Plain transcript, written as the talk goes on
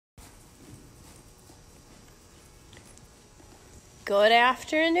Good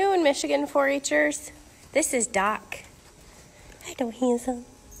afternoon, Michigan 4-Hers. This is Doc. I know handsome.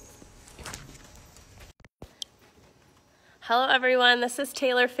 Hello, everyone. This is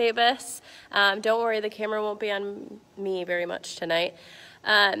Taylor Fabus. Don't worry, the camera won't be on me very much tonight.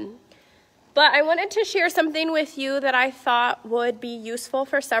 But I wanted to share something with you that I thought would be useful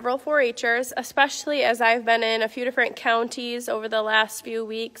for several 4-Hers, especially as I've been in a few different counties over the last few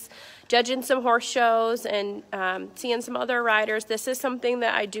weeks, judging some horse shows and seeing some other riders. This is something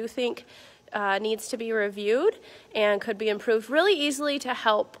that I do think needs to be reviewed and could be improved really easily to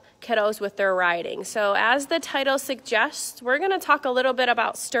help kiddos with their riding. So as the title suggests, we're going to talk a little bit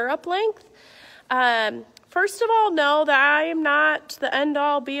about stirrup length. First of all, know that I am not the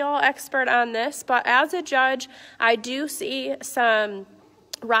end-all, be-all expert on this, but as a judge, I do see some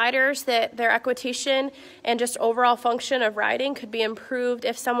riders that their equitation and just overall function of riding could be improved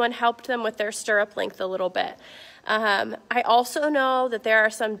if someone helped them with their stirrup length a little bit. I also know that there are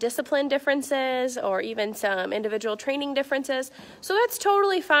some discipline differences or even some individual training differences, so that's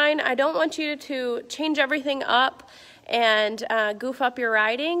totally fine. I don't want you to change everything up and goof up your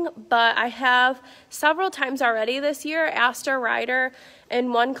riding, but I have several times already this year asked a rider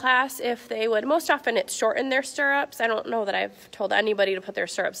in one class if they would, most often it's shorten their stirrups. I don't know that I've told anybody to put their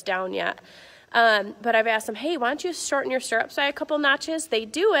stirrups down yet, but I've asked them, hey, why don't you shorten your stirrups by a couple notches? They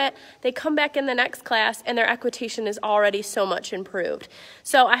do it, they come back in the next class, and their equitation is already so much improved.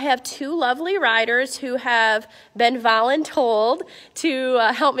 So I have two lovely riders who have been voluntold to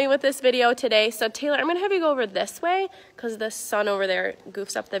help me with this video today. So Taylor, I'm going to have you go over this way because the sun over there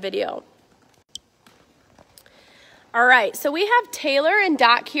goofs up the video. All right, so we have Taylor and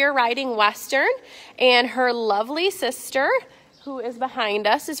Doc here riding Western, and her lovely sister, who is behind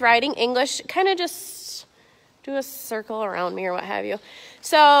us, is riding English. Kind of just do a circle around me or what have you.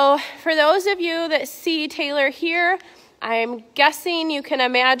 So for those of you that see Taylor here, I'm guessing you can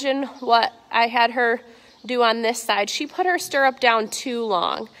imagine what I had her do on this side. She put her stirrup down too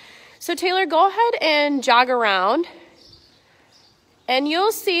long. So Taylor, go ahead and jog around. And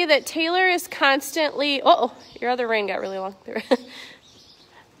you'll see that Taylor is constantly, oh, your other rein got really long.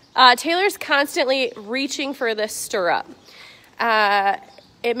 Taylor's constantly reaching for this stirrup.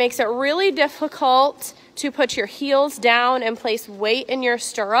 It makes it really difficult to put your heels down and place weight in your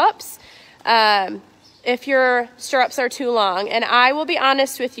stirrups if your stirrups are too long. And I will be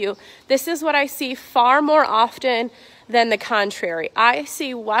honest with you, this is what I see far more often than the contrary. I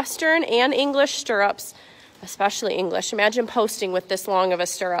see Western and English stirrups, especially English. Imagine posting with this long of a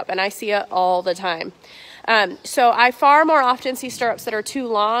stirrup, and I see it all the time. So I far more often see stirrups that are too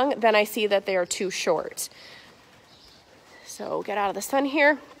long than I see that they are too short. So get out of the sun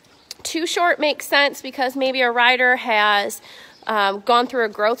here. Too short makes sense because maybe a rider has gone through a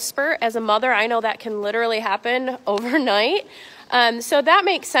growth spurt. As a mother, I know that can literally happen overnight. So that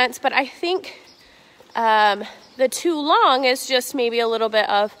makes sense, but I think the too long is just maybe a little bit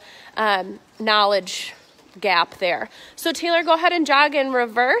of knowledge gap there. So Taylor, go ahead and jog in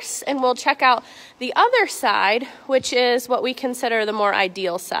reverse, and we'll check out the other side, which is what we consider the more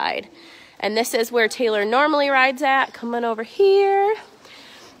ideal side. And this is where Taylor normally rides at. Coming over here.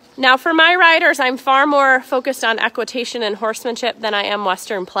 Now for my riders, I'm far more focused on equitation and horsemanship than I am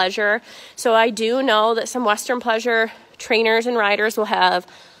Western pleasure. So I do know that some Western pleasure trainers and riders will have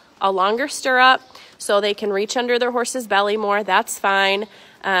a longer stirrup so they can reach under their horse's belly more. That's fine.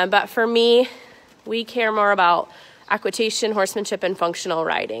 But for me, we care more about equitation, horsemanship, and functional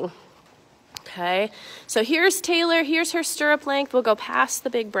riding. Okay, so here's Taylor, here's her stirrup length. We'll go past the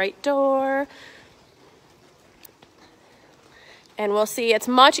big bright door. And we'll see it's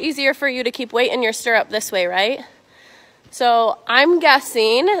much easier for you to keep weight in your stirrup this way, right? So I'm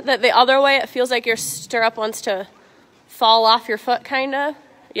guessing that the other way, it feels like your stirrup wants to fall off your foot, kind of.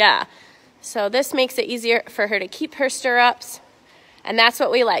 Yeah, so this makes it easier for her to keep her stirrups. And that's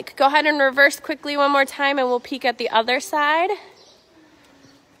what we like. Go ahead and reverse quickly one more time, and we'll peek at the other side.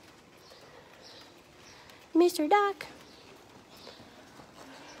 Mr. Doc.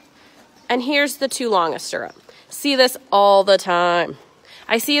 And here's the too long a stirrup. See this all the time.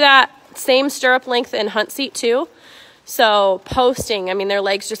 I see that same stirrup length in hunt seat too. So posting, I mean, their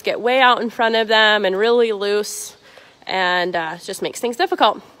legs just get way out in front of them and really loose, and it just makes things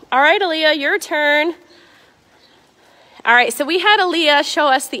difficult. All right, Aaliyah, your turn. All right, so we had Aaliyah show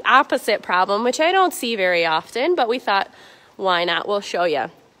us the opposite problem, which I don't see very often, but we thought, why not? We'll show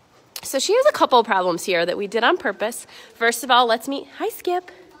you. So she has a couple problems here that we did on purpose. First of all, let's meet, hi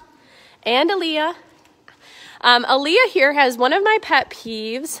Skip, and Aaliyah. Aaliyah here has one of my pet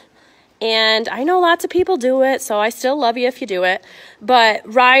peeves, and I know lots of people do it, so I still love you if you do it, but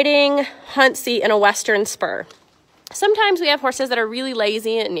riding hunt seat in a Western spur. Sometimes we have horses that are really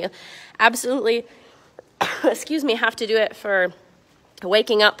lazy and you absolutely, excuse me, have to do it for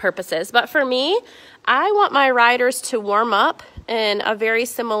waking up purposes. But for me, I want my riders to warm up in a very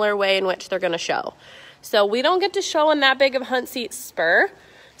similar way in which they're going to show. So we don't get to show in that big of a hunt seat spur.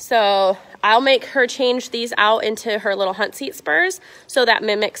 So I'll make her change these out into her little hunt seat spurs so that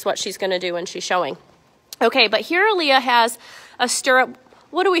mimics what she's going to do when she's showing. Okay, but here Leah has a stirrup.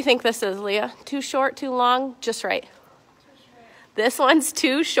 What do we think this is, Leah? Too short, too long? Just right. This one's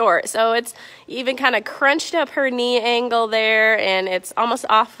too short, so it's even kind of crunched up her knee angle there, and it's almost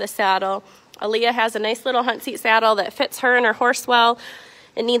off the saddle. Aaliyah has a nice little hunt seat saddle that fits her and her horse well.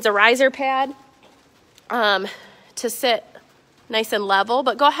 It needs a riser pad to sit nice and level,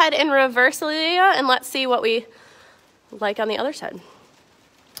 but go ahead and reverse, Aaliyah, and let's see what we like on the other side.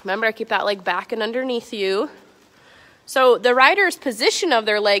 Remember, I keep that leg back and underneath you. So the rider's position of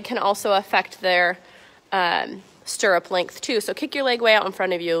their leg can also affect their stirrup length too. So kick your leg way out in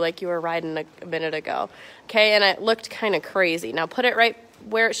front of you like you were riding a minute ago. Okay, and it looked kind of crazy. Now put it right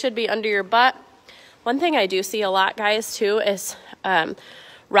where it should be, under your butt. One thing I do see a lot, guys, too, is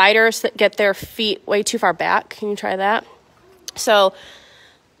riders that get their feet way too far back. Can you try that? So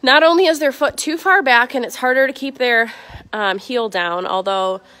not only is their foot too far back and it's harder to keep their heel down,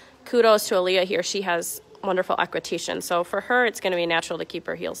 although kudos to Aaliyah here, she has wonderful equitation. So for her, it's going to be natural to keep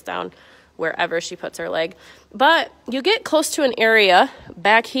her heels down wherever she puts her leg. But you get close to an area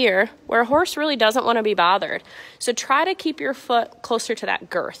back here where a horse really doesn't want to be bothered. So try to keep your foot closer to that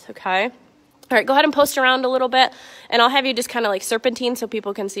girth, okay? All right, go ahead and post around a little bit, and I'll have you just kind of like serpentine so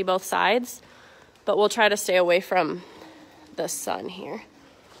people can see both sides. But we'll try to stay away from the sun here.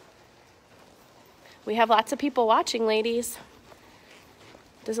 We have lots of people watching, ladies.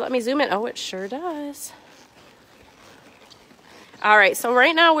 Does it let me zoom in? Oh, it sure does. All right, so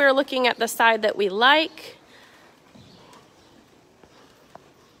right now we're looking at the side that we like.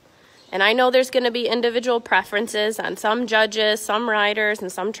 And I know there's going to be individual preferences on some judges, some riders,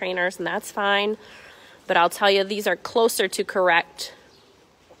 and some trainers, and that's fine. But I'll tell you, these are closer to correct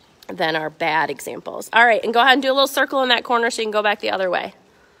than our bad examples. All right, and go ahead and do a little circle in that corner so you can go back the other way.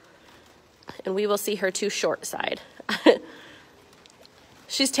 And we will see her too short side.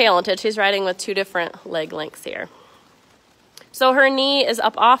 She's talented. She's riding with two different leg lengths here. So her knee is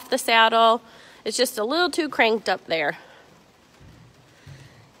up off the saddle. It's just a little too cranked up there.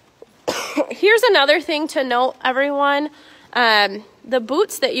 Here's another thing to note, everyone. The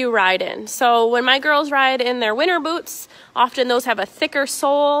boots that you ride in. So when my girls ride in their winter boots, often those have a thicker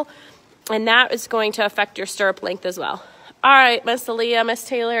sole, and that is going to affect your stirrup length as well. All right, Miss Aaliyah, Miss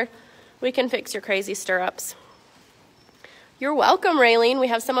Taylor, we can fix your crazy stirrups. You're welcome, Raylene. We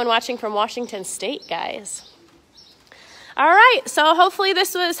have someone watching from Washington State, guys. All right, so hopefully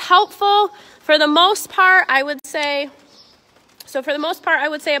this was helpful. For the most part, I would say,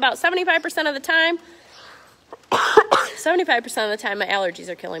 about 75% of the time, 75% of the time, my allergies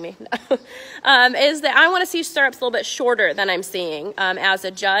are killing me, is that I want to see stirrups a little bit shorter than I'm seeing as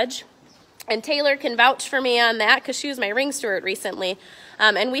a judge. And Taylor can vouch for me on that because she was my ring steward recently.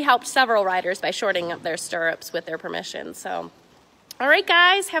 And we helped several riders by shortening up their stirrups with their permission. So, all right,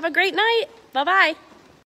 guys, have a great night. Bye-bye.